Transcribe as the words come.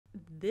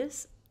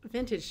This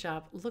vintage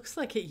shop looks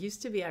like it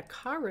used to be a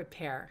car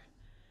repair,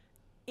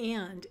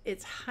 and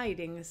it's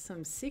hiding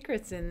some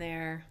secrets in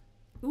there.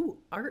 Ooh,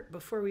 art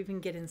before we even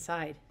get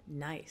inside.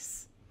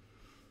 Nice.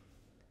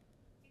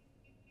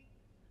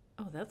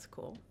 Oh, that's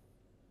cool.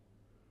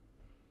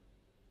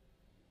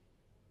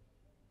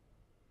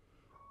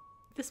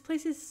 This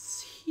place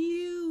is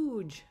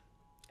huge.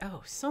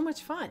 Oh, so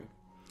much fun.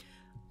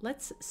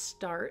 Let's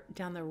start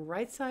down the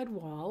right side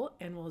wall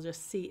and we'll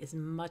just see as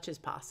much as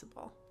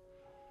possible.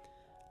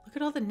 Look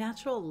at all the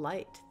natural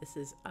light. This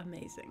is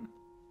amazing.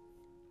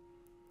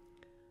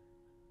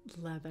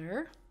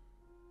 Leather.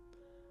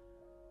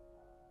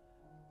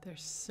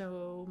 There's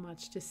so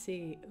much to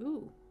see.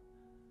 Ooh.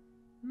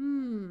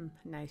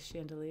 Nice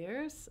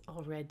chandeliers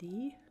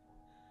already.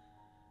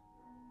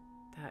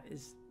 That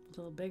is a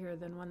little bigger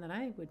than one that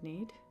I would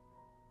need.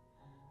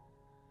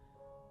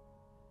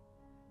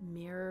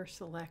 Mirror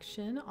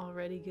selection,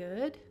 already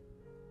good.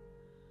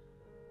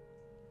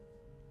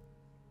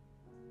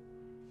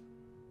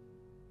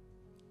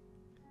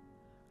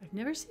 I've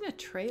never seen a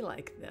tray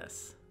like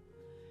this.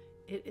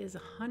 It is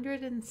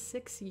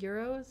 106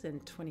 euros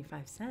and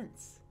 25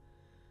 cents.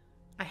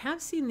 I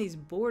have seen these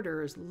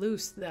borders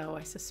loose though.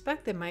 I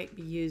suspect they might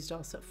be used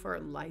also for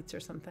lights or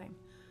something.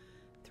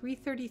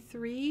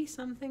 333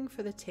 something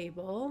for the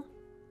table.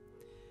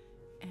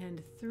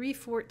 And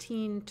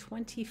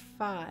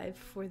 314.25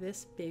 for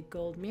this big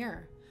gold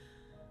mirror.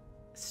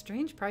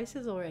 Strange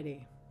prices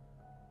already.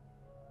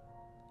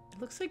 It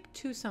looks like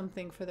 2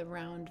 something for the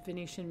round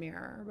Venetian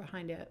mirror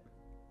behind it.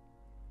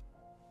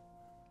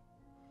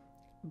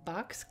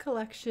 Box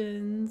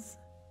collections.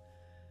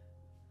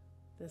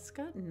 This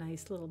got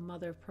nice little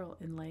mother of pearl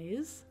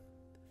inlays.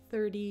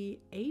 35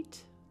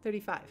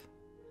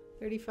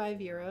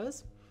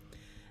 euros.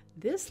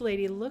 This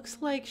lady looks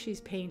like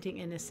she's painting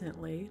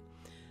innocently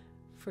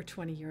for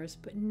 20 euros,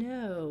 but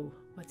no.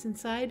 What's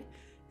inside?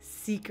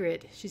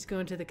 Secret. She's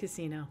going to the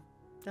casino.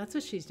 That's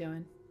what she's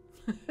doing.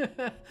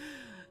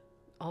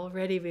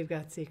 Already we've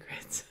got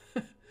secrets.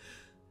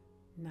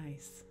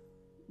 Nice.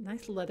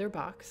 Nice leather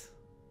box.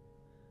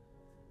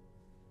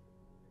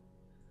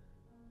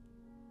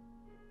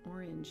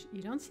 Orange.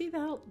 You don't see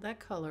that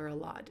color a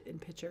lot in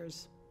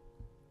pictures.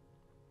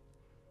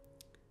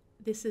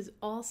 This is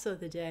also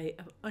the day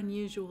of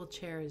unusual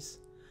chairs.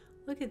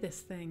 Look at this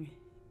thing.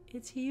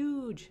 It's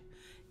huge.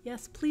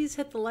 Yes, please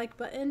hit the like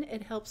button.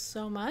 It helps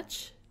so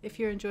much if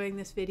you're enjoying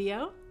this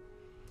video.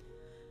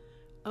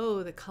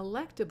 Oh, the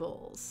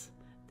collectibles.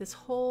 This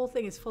whole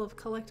thing is full of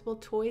collectible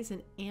toys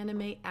and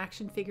anime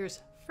action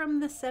figures from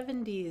the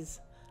 70s.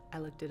 I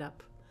looked it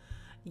up.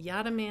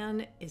 Yada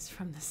Man is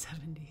from the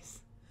 70s.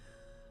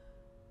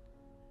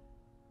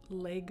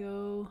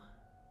 Lego.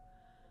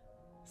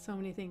 So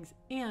many things.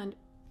 And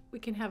we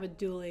can have a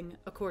dueling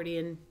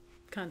accordion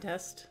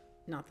contest.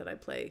 Not that I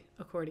play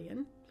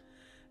accordion.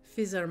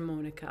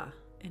 Fisarmonica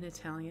in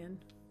Italian.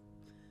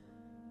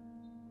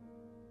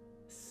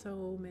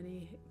 So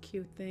many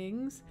cute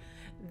things.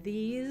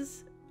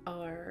 These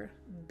are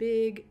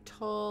big,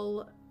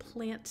 tall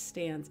plant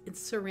stands in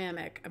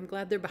ceramic. I'm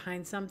glad they're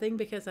behind something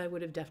because I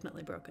would have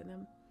definitely broken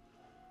them.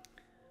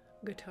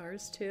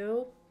 Guitars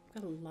too.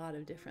 Got a lot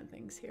of different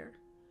things here.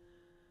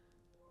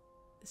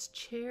 This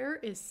chair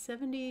is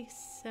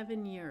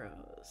 77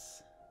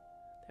 euros.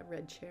 That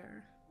red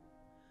chair.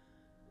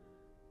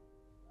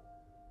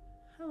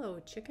 Hello,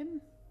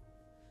 chicken.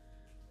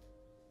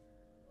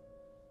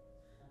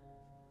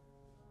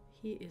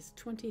 He is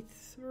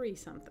 23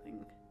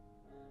 something.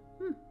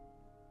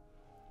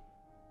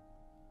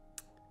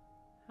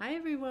 Hi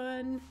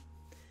everyone.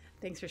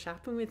 Thanks for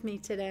shopping with me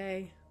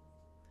today.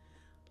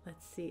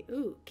 Let's see.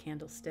 Ooh,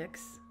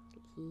 candlesticks.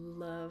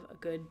 Love a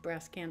good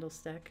brass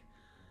candlestick.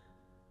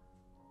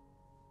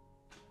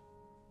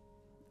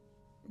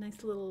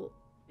 Nice little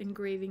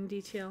engraving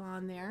detail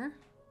on there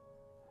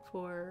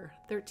for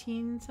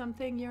 13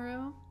 something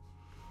euro.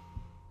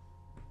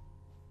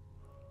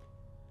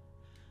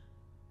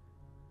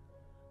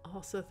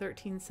 Also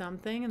 13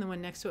 something, and the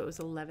one next to it was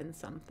 11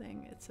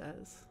 something, it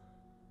says.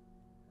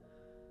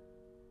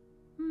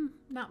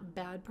 Not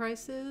bad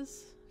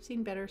prices.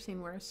 Seen better,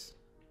 seen worse.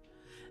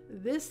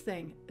 This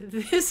thing,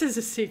 this is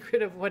a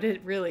secret of what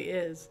it really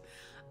is.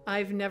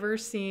 I've never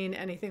seen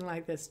anything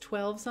like this.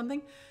 12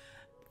 something.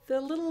 The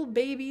little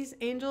babies,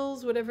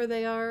 angels, whatever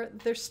they are,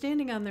 they're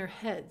standing on their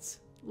heads,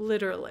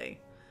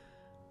 literally.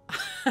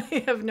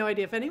 I have no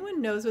idea. If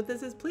anyone knows what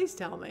this is, please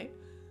tell me.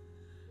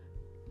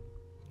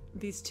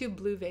 These 2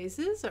 blue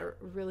vases are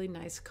really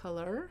nice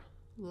color.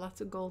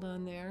 Lots of gold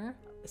on there.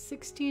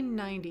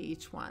 $16.90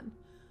 each one.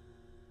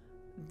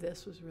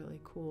 This was really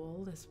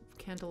cool. This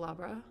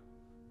candelabra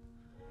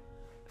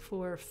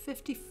for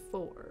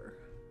 54.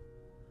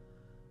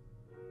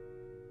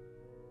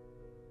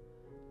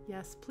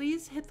 Yes,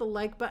 please hit the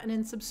like button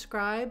and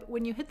subscribe.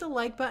 When you hit the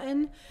like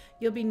button,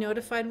 you'll be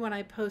notified when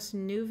I post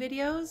new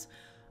videos.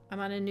 I'm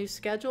on a new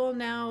schedule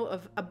now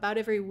of about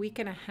every week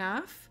and a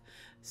half.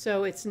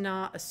 So it's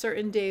not a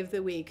certain day of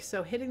the week.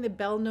 So hitting the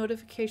bell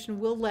notification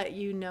will let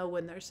you know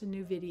when there's a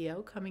new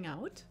video coming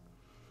out.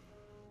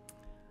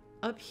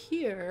 Up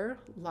here,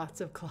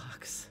 lots of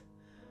clocks.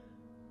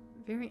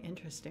 Very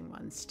interesting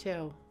ones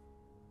too.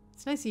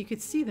 It's nice you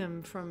could see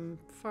them from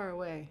far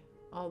away,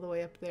 all the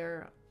way up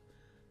there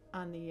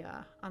on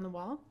the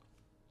wall.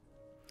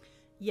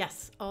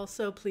 Yes,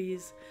 also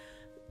please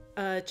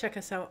check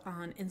us out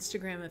on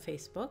Instagram and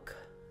Facebook.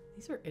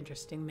 These are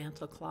interesting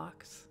mantle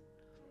clocks.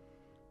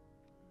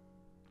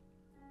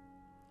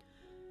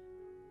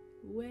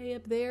 Way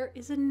up there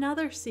is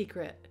another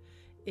secret.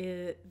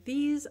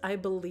 These, I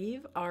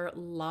believe, are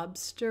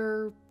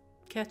lobster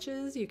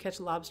catches. You catch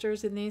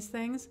lobsters in these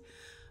things.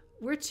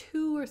 We're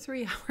 2 or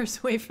 3 hours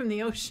away from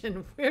the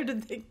ocean. Where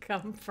did they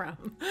come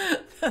from?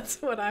 That's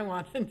what I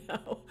want to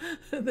know.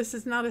 This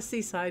is not a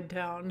seaside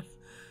town.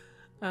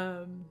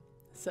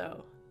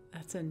 So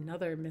that's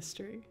another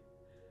mystery.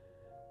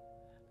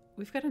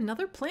 We've got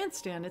another plant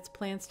stand. It's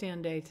plant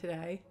stand day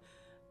today.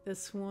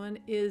 This one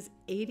is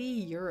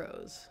 80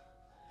 euros.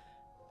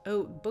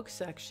 Oh, book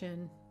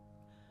section.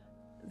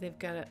 They've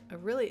got a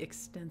really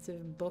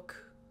extensive book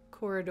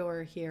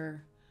corridor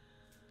here.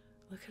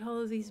 Look at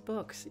all of these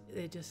books.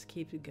 They just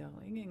keep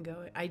going and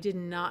going. I did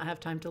not have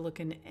time to look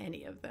in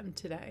any of them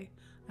today.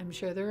 I'm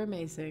sure they're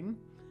amazing.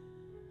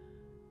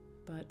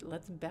 But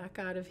let's back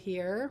out of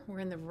here.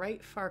 We're in the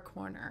right far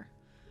corner.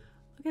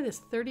 Look at this,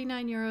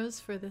 39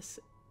 euros for this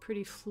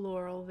pretty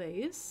floral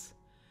vase.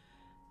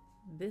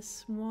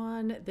 This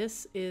one,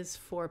 this is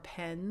for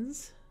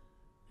pens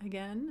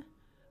again,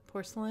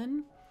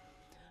 porcelain.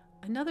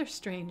 Another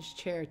strange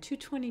chair,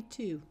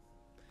 222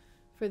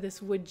 for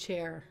this wood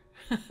chair.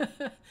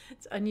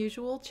 It's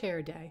unusual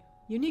chair day,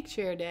 unique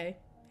chair day.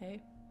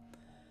 Hey,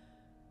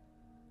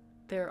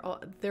 there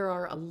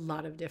are a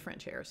lot of different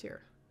chairs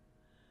here,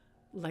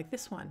 like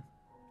this one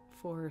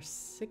for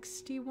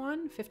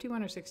 51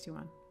 or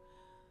 61.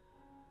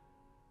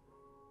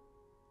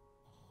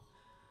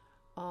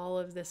 All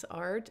of this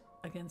art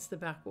against the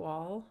back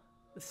wall.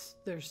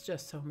 There's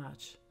just so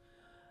much.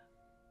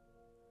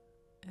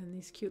 And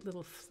these cute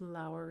little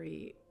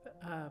flowery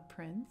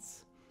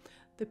prints.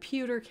 The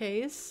pewter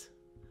case.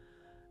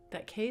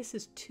 That case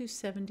is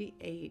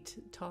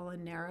 278, tall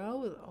and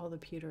narrow with all the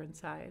pewter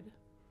inside.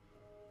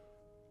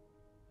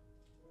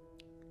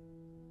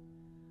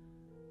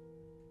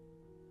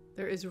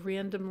 There is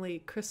randomly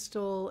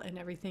crystal and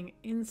everything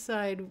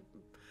inside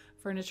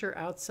furniture,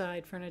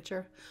 outside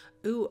furniture.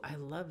 Ooh, I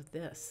love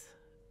this.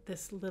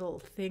 This little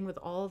thing with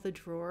all the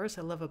drawers.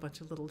 I love a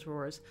bunch of little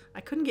drawers.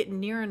 I couldn't get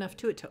near enough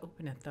to it to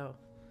open it though.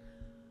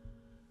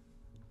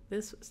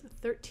 This was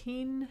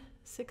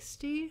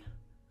 $13.60.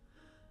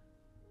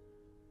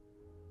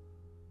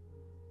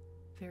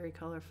 Very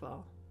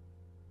colorful.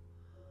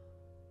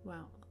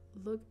 Wow,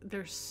 look,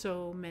 there's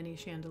so many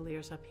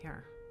chandeliers up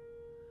here.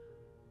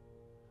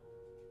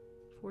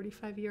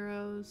 45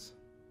 euros.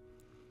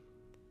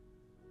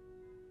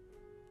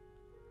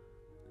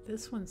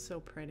 This one's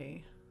so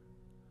pretty.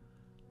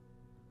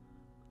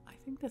 I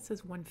think that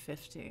says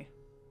 150.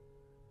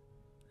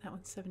 That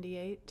one's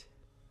 78.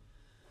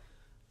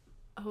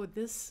 Oh,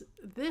 this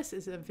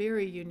is a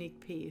very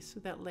unique piece.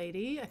 That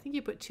lady, I think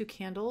you put 2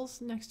 candles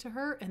next to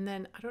her, and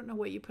then I don't know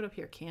what you put up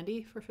here.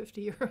 Candy for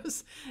 50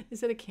 euros.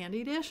 Is it a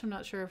candy dish? I'm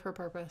not sure of her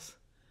purpose.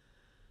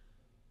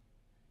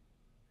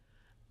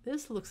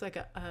 This looks like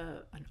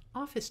an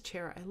office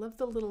chair. I love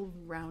the little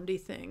roundy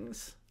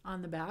things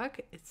on the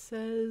back. It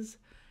says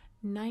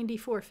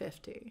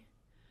 94.50.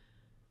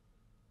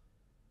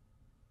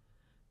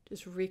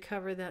 Just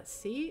recover that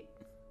seat.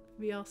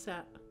 Be all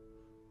set.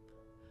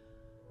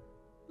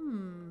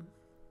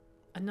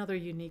 Another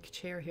unique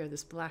chair here,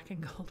 this black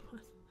and gold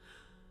one.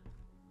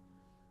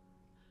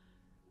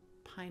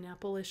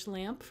 Pineapple-ish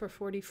lamp for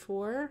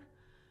 44.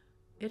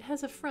 It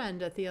has a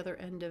friend at the other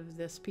end of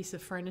this piece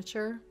of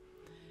furniture.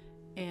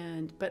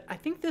 But I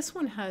think this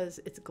one has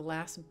its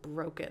glass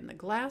broken. The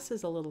glass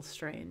is a little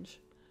strange.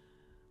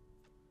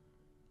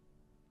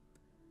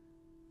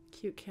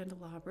 Cute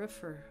candelabra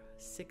for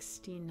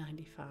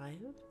 $16.95.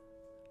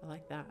 I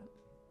like that.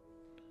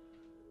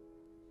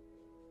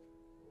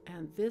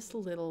 And this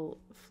little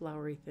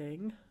flowery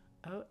thing,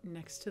 oh,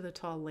 next to the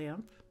tall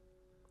lamp.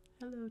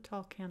 Hello,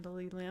 tall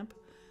candle-y lamp.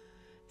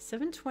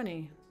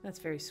 $7.20. That's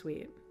very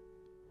sweet.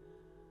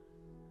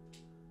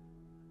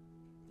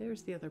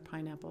 There's the other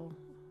pineapple.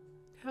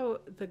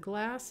 How the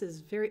glass is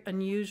very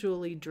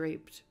unusually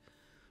draped.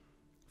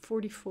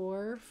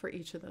 44 for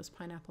each of those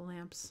pineapple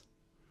lamps.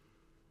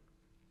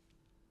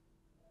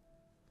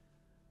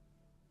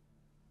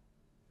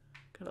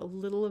 Got a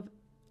little of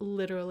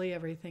literally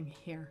everything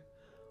here.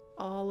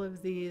 All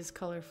of these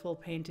colorful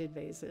painted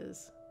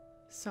vases.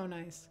 So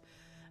nice.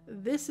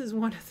 This is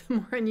one of the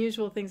more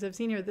unusual things I've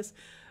seen here. This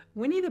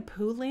Winnie the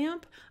Pooh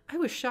lamp, I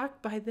was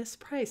shocked by this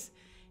price.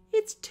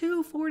 It's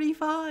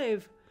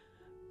 $2.45.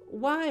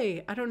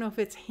 Why? I don't know if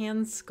it's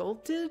hand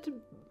sculpted,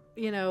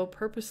 you know,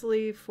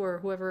 purposely for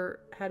whoever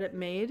had it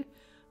made,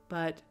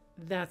 but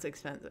that's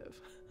expensive.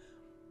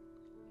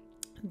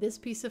 This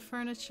piece of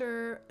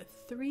furniture,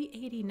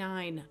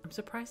 $3.89. I'm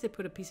surprised they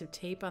put a piece of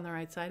tape on the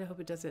right side. I hope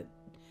it doesn't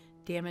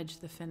damage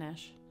the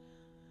finish.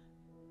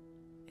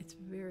 It's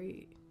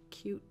very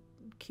cute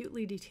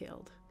cutely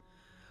detailed.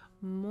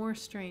 More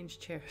strange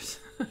chairs.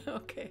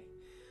 Okay.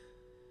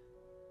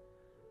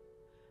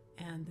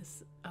 And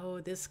this, oh,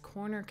 this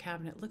corner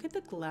cabinet. Look at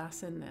the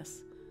glass in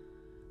this.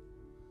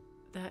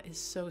 That is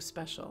so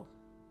special.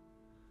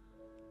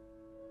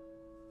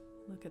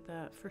 Look at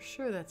that. For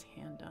sure that's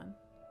hand done.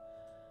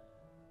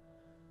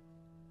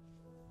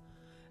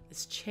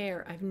 This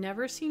chair. I've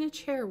never seen a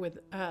chair with,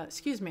 a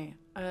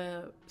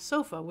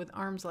sofa with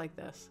arms like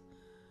this.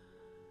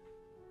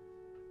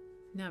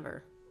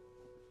 Never.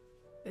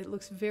 It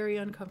looks very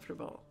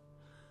uncomfortable.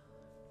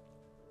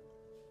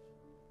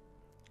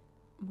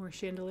 More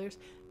chandeliers.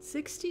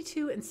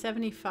 62 and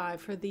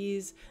 75 for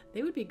these.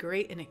 They would be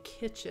great in a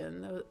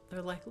kitchen.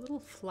 They're like little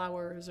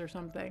flowers or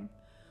something.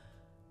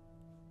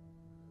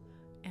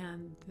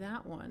 And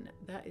that one,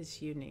 that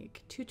is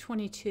unique.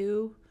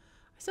 222.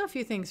 I saw a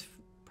few things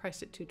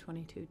priced at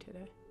 222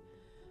 today.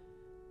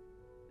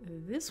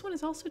 This one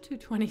is also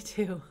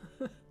 222.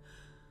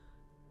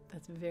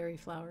 That's very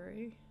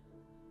flowery.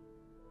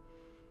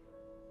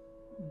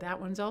 That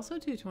one's also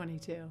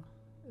 222.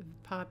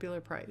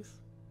 Popular price.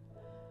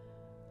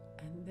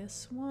 And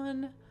this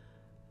one,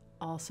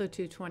 also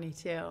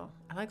 222.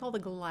 I like all the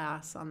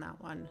glass on that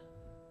one.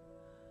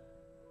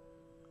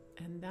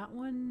 And that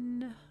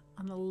one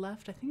on the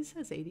left, I think it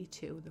says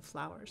 82 with the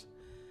flowers.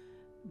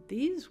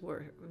 These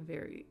were a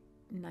very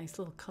nice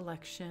little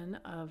collection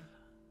of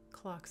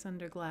clocks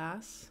under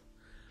glass.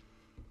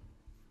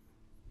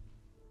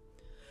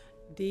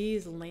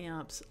 These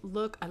lamps,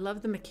 look, I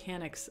love the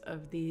mechanics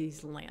of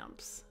these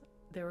lamps.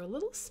 They were a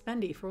little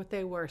spendy for what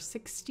they were,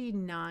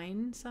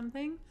 69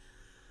 something.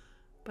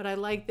 But I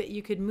like that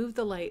you could move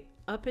the light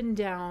up and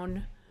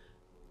down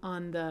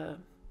on the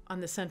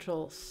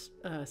central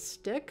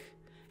stick,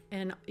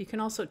 and you can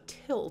also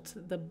tilt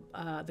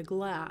the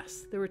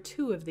glass. There were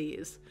two of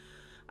these.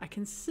 I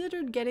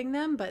considered getting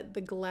them, but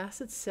the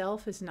glass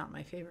itself is not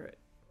my favorite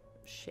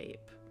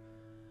shape.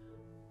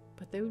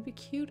 But they would be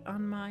cute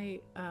on my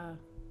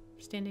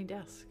standing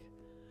desk.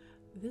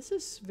 This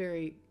is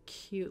very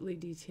cutely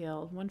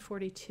detailed.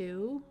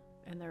 142,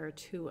 and there are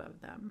two of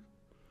them.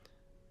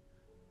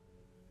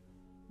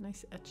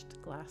 Nice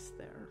etched glass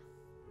there.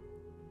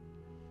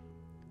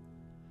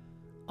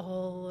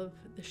 All of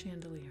the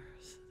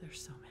chandeliers.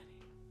 There's so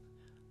many.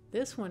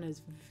 This one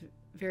is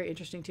very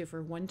interesting too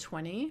for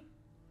 120.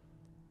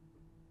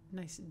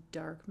 Nice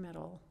dark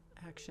metal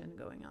action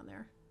going on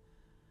there.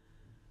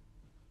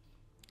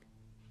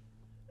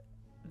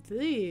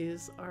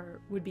 These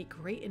would be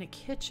great in a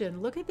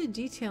kitchen. Look at the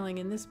detailing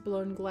in this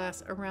blown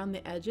glass around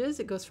the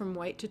edges. It goes from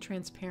white to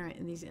transparent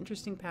in these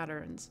interesting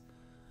patterns.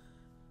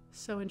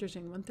 So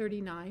interesting.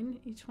 139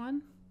 each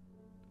one.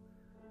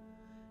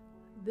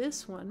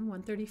 This one,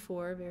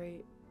 134,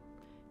 very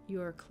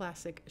your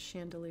classic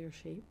chandelier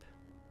shape.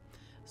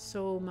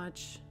 So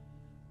much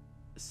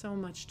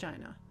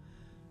china.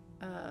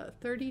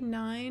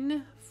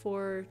 39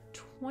 for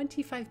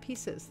 25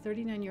 pieces.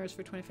 39 euros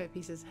for 25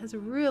 pieces. Has a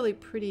really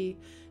pretty,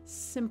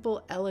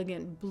 simple,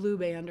 elegant blue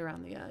band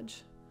around the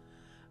edge.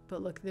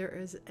 But look, there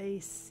is a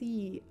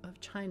sea of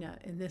china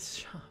in this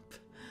shop.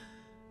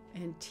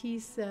 And tea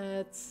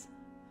sets,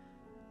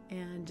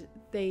 and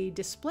they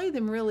display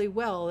them really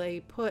well.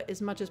 They put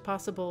as much as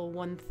possible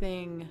one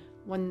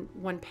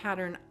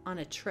pattern on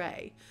a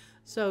tray.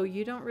 So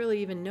you don't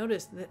really even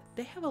notice that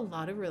they have a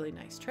lot of really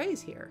nice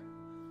trays here.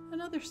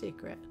 Another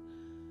secret.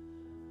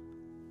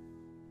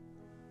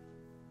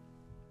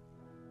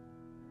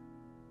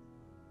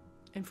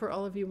 And for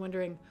all of you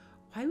wondering,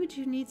 why would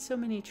you need so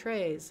many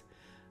trays?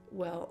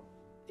 Well,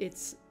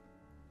 it's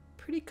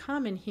pretty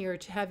common here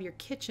to have your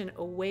kitchen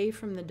away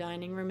from the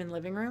dining room and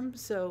living room,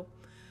 so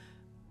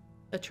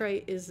a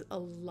tray is a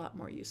lot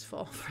more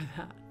useful for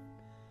that.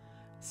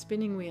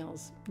 Spinning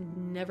wheels,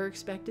 never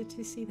expected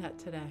to see that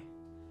today,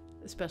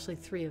 especially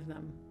 3 of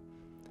them.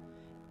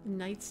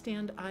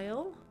 Nightstand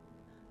aisle,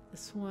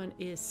 this one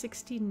is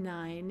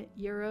 69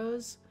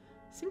 euros.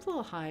 Seems a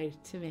little high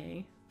to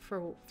me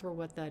for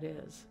what that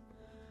is.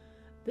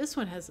 This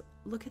one has,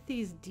 look at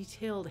these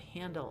detailed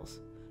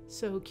handles,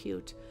 so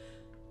cute.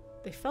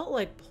 They felt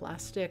like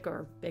plastic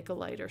or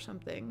Bakelite or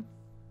something.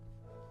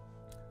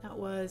 That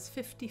was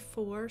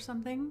 54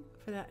 something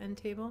for that end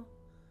table.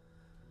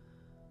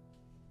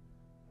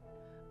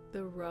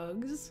 The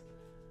rugs.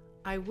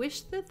 I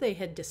wish that they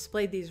had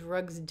displayed these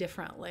rugs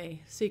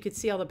differently so you could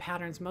see all the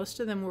patterns. Most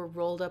of them were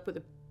rolled up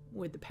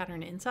with the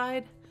pattern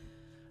inside.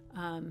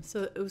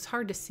 So it was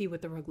hard to see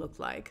what the rug looked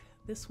like.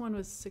 This one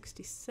was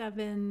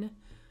 67.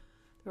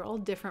 They're all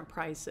different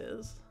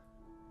prices.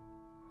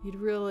 You'd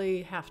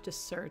really have to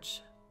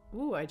search.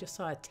 Ooh, I just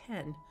saw a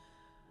 10.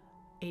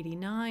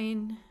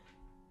 89.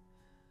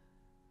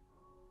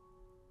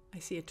 I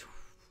see a,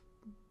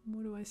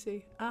 what do I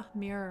see? Ah,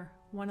 mirror.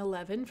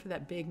 111 for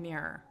that big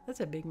mirror.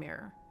 That's a big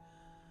mirror.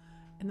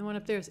 And the one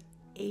up there is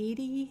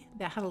 80.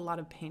 That had a lot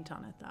of paint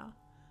on it though,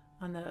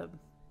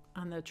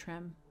 on the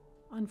trim,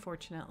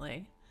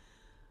 unfortunately.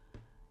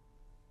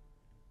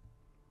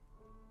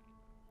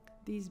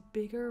 These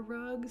bigger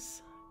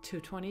rugs,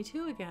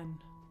 222 again.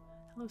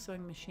 Hello,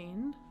 sewing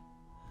machine.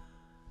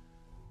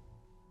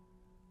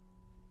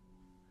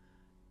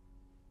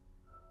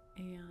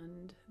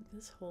 and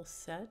this whole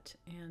set,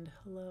 and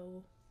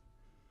hello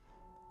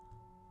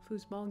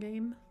foosball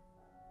game.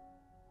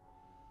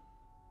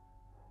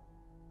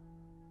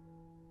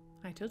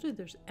 I told you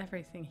there's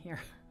everything here.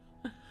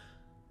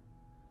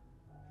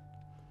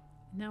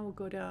 Now we'll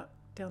go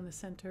down the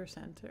center.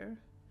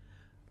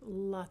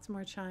 Lots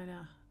more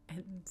china.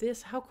 And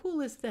this, how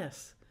cool is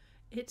this?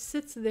 It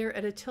sits there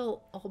at a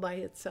tilt all by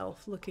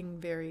itself, looking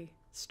very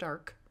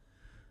stark.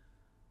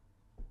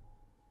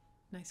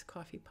 Nice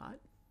coffee pot.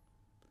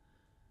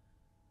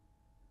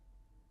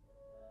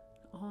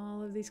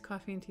 All of these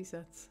coffee and tea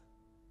sets.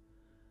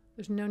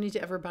 There's no need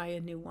to ever buy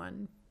a new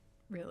one,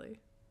 really.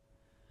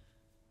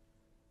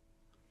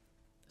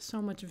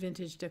 So much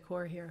vintage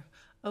decor here.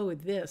 Oh,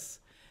 this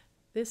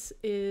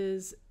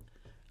is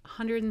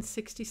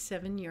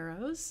 167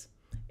 euros.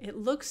 It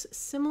looks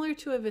similar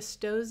to a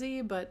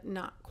Vistosi, but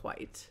not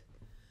quite.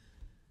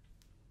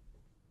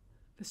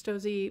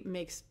 Vistosi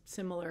makes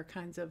similar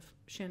kinds of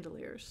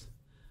chandeliers,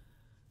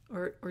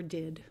 or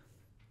did.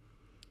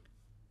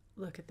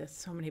 Look at this,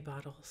 so many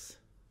bottles.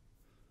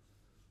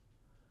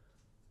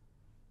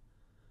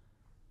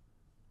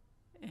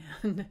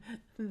 And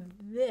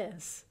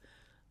this,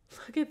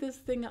 look at this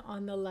thing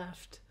on the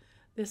left,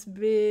 this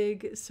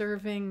big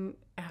serving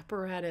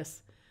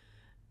apparatus.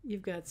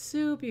 You've got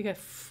soup, you got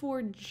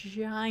 4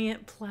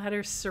 giant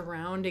platters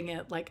surrounding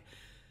it, like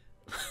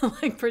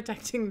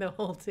protecting the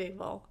whole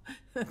table.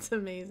 That's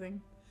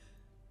amazing.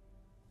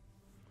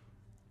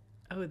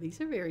 Oh,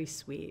 these are very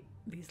sweet.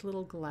 These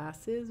little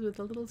glasses with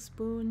the little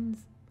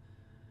spoons.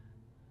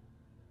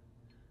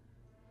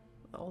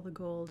 All the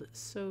gold,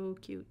 so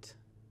cute.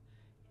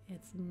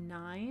 It's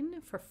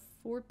 $9 for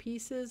 4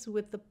 pieces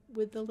with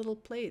the little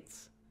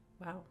plates.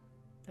 Wow,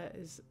 that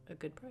is a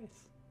good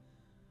price.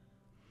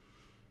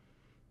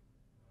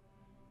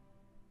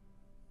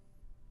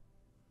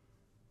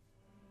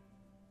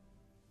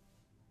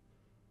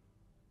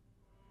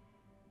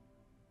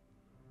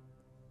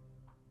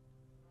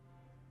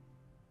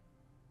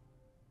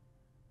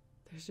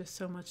 There's just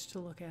so much to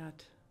look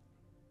at.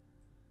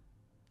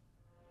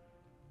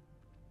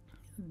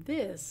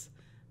 This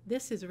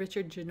is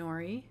Richard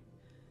Ginori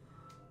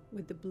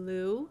with the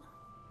blue,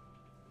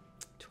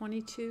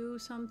 22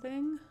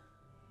 something.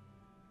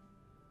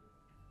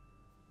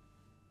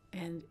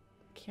 And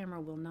camera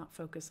will not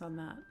focus on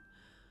that.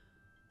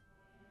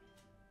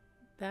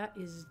 That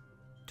is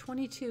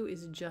 22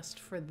 is just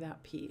for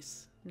that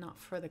piece, not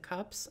for the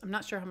cups. I'm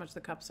not sure how much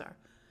the cups are.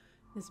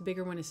 This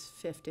bigger one is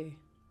 50.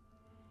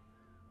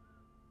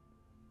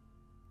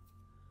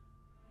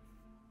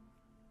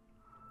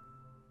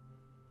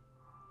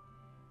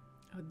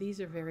 Oh,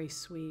 these are very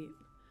sweet.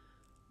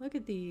 Look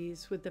at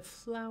these with the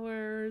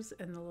flowers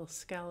and the little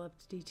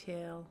scalloped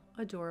detail.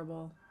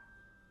 Adorable.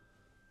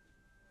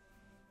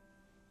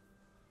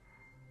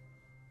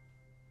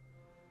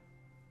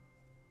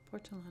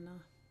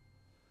 Portolano.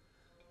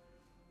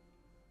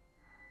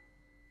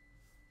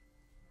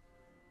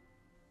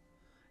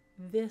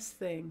 This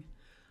thing.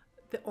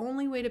 The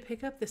only way to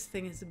pick up this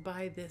thing is to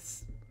buy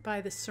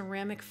the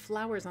ceramic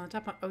flowers on the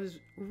top. I was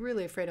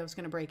really afraid I was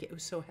going to break it. It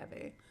was so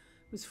heavy.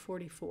 It was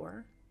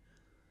 44.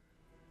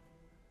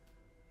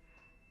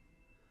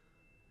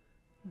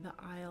 The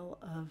aisle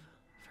of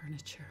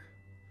furniture.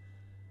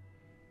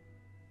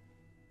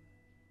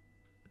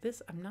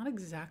 This, I'm not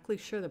exactly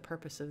sure the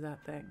purpose of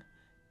that thing.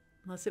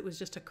 Unless it was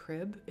just a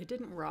crib. It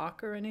didn't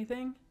rock or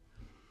anything.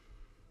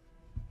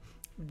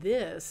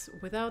 This,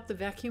 without the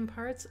vacuum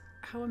parts,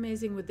 how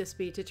amazing would this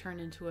be to turn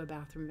into a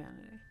bathroom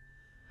vanity?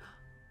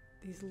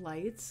 These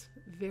lights,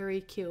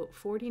 very cute.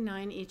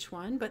 49 each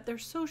one, but they're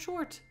so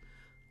short.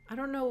 I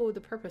don't know the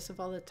purpose of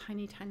all the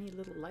tiny, tiny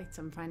little lights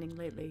I'm finding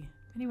lately.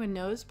 If anyone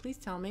knows, please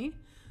tell me.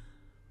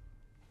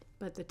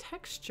 But the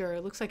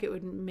texture looks like it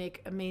would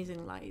make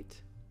amazing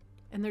light.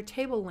 And they're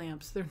table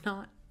lamps. They're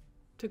not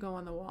to go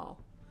on the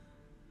wall.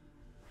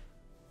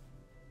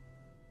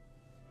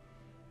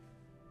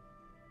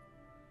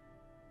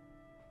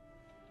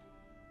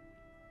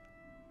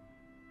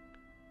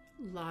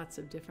 Lots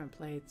of different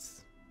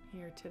plates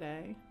here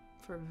today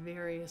for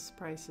various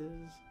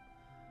prices.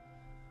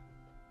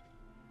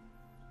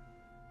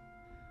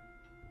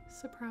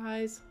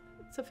 Surprise,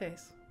 it's a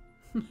face.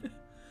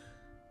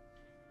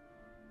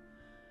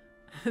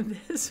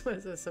 This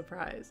was a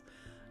surprise.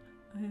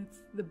 It's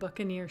the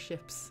Buccaneer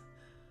ships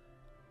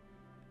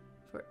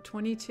for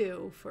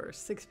 22 for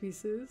 6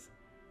 pieces.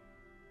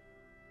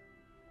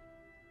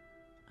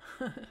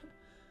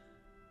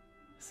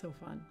 So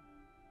fun.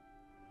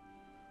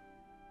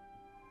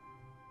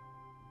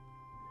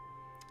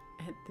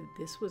 And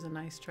this was a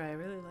nice try. I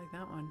really like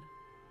that one.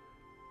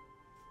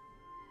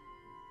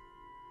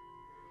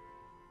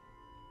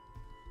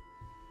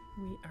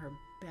 We are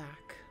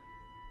back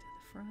to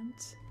the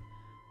front.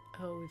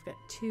 Oh, we've got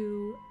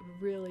 2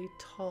 really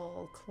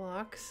tall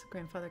clocks,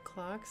 grandfather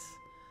clocks.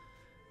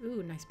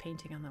 Ooh, nice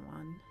painting on that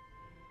one.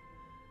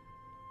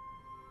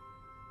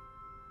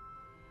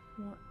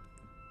 What?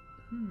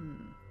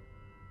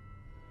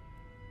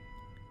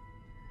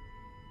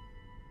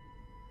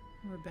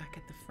 We're back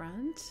at the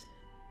front.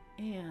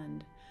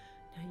 And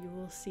Now you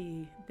will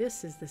see,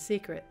 this is the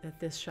secret that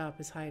this shop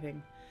is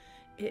hiding.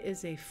 It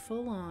is a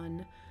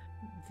full-on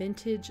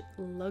vintage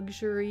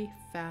luxury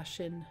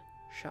fashion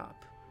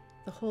shop.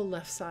 The whole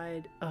left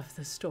side of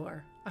the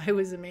store. I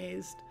was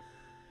amazed.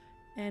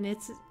 And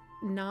it's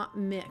not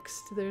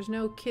mixed. There's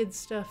no kids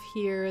stuff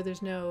here.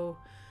 There's no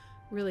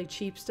really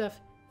cheap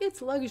stuff.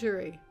 It's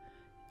luxury.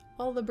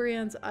 All the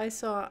brands I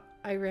saw,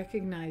 I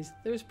recognized.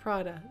 There's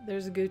Prada,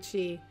 there's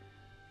Gucci.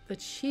 The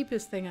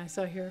cheapest thing I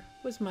saw here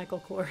was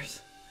Michael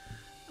Kors.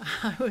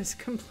 I was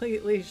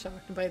completely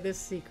shocked by this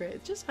secret.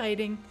 It's just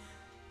hiding.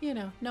 You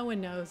know, no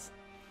one knows.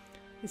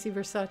 You see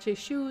Versace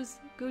shoes,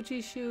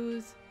 Gucci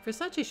shoes.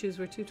 Versace shoes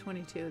were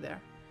 $222 there.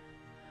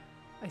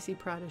 I see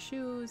Prada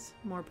shoes,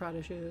 more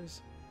Prada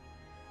shoes,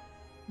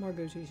 more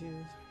Gucci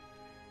shoes.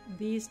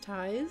 These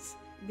ties,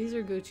 these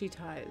are Gucci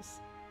ties.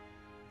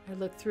 I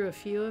looked through a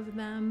few of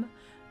them.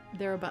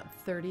 They're about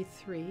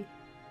 33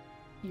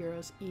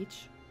 euros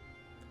each.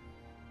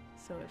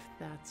 So if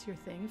that's your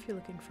thing, if you're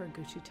looking for a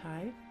Gucci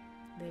tie,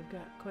 they've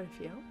got quite a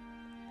few.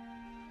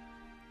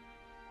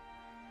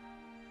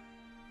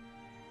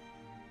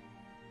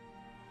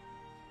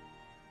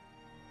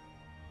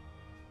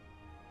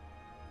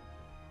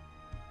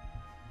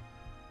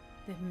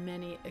 They have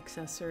many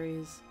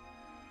accessories.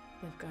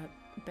 They've got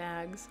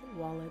bags,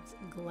 wallets,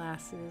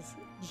 glasses,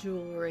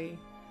 jewelry,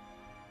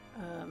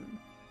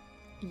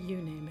 you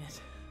name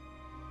it.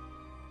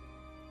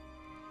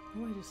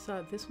 Oh, I just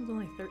saw this one's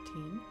only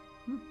 13.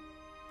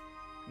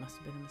 Must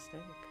have been a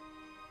mistake.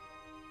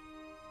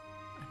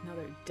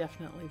 Another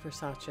definitely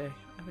Versace.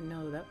 I would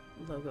know that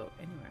logo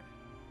anywhere.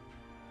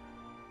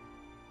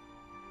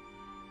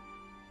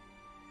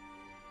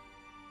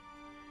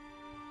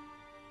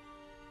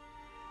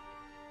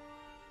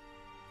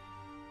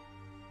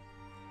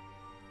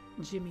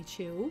 Jimmy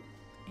Choo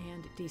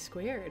and D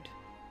squared.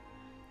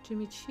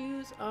 Jimmy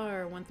Choo's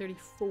are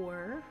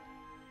 $134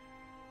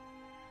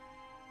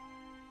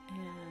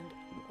 and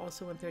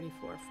also $134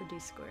 for D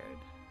squared.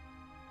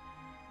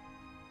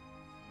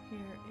 Here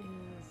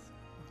is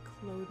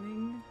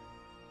clothing.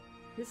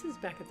 This is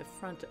back at the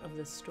front of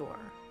the store.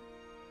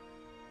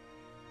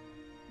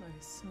 By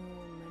so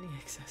many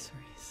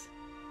accessories.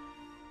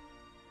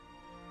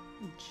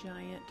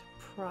 Giant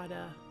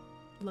Prada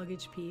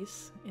luggage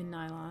piece in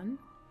nylon.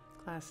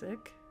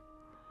 Classic.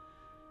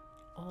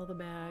 All the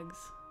bags.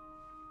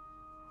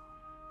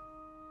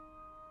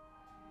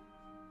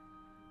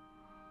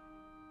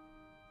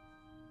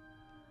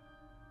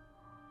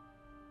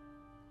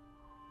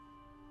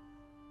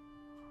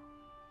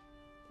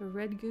 The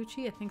red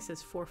Gucci, I think,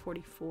 says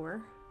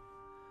 $444.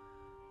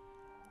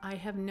 I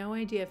have no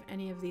idea if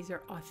any of these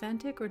are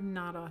authentic or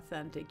not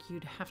authentic.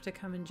 You'd have to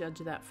come and judge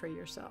that for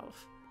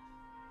yourself.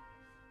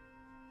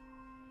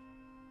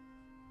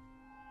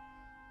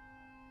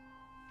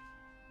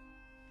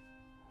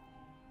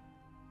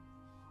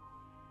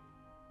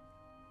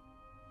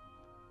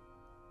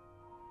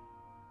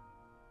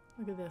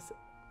 Look at this.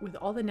 With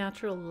all the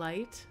natural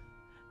light,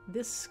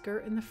 this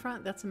skirt in the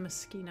front, that's a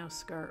Moschino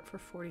skirt for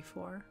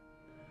 $44.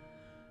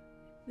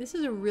 This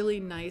is a really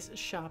nice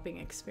shopping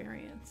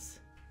experience.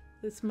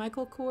 This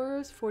Michael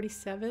Kors,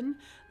 $47.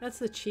 That's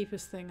the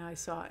cheapest thing I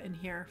saw in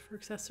here for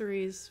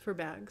accessories, for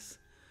bags.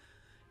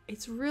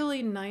 It's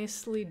really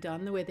nicely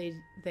done the way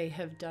they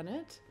have done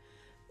it,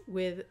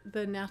 with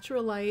the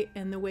natural light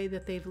and the way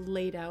that they've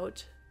laid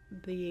out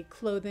the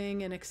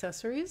clothing and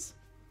accessories.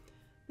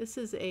 This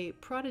is a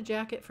Prada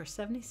jacket for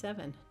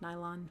 $77,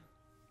 nylon.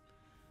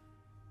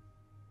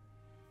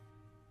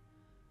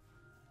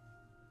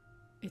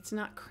 It's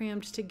not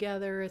crammed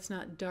together. It's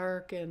not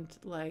dark and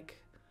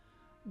like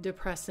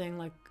depressing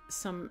like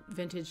some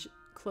vintage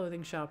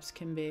clothing shops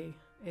can be.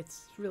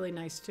 It's really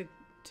nice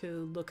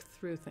to look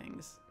through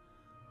things.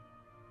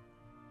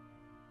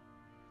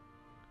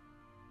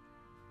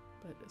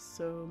 But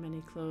so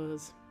many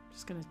clothes.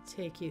 Just gonna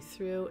take you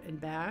through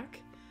and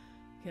back,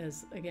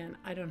 because again,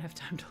 I don't have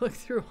time to look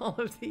through all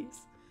of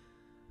these.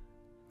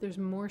 There's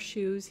more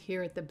shoes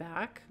here at the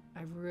back.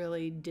 I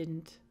really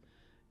didn't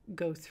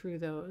go through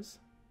those.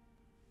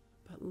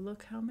 But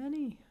look how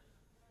many.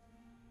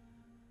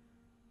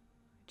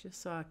 I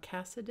just saw a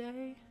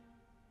Cassidy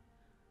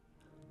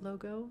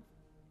logo.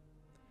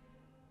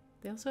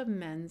 They also have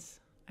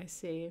men's, I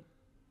see.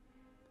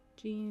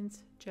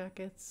 Jeans,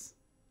 jackets.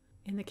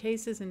 In the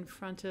cases in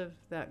front of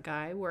that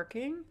guy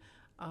working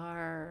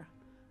are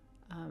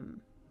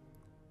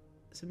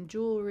some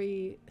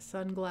jewelry,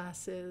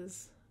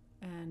 sunglasses,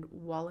 and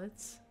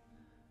wallets,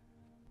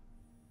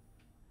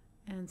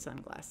 and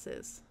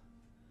sunglasses.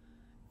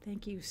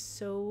 Thank you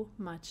so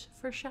much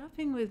for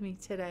shopping with me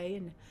today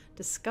and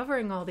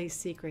discovering all these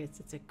secrets.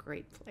 It's a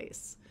great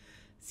place.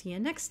 See you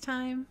next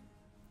time.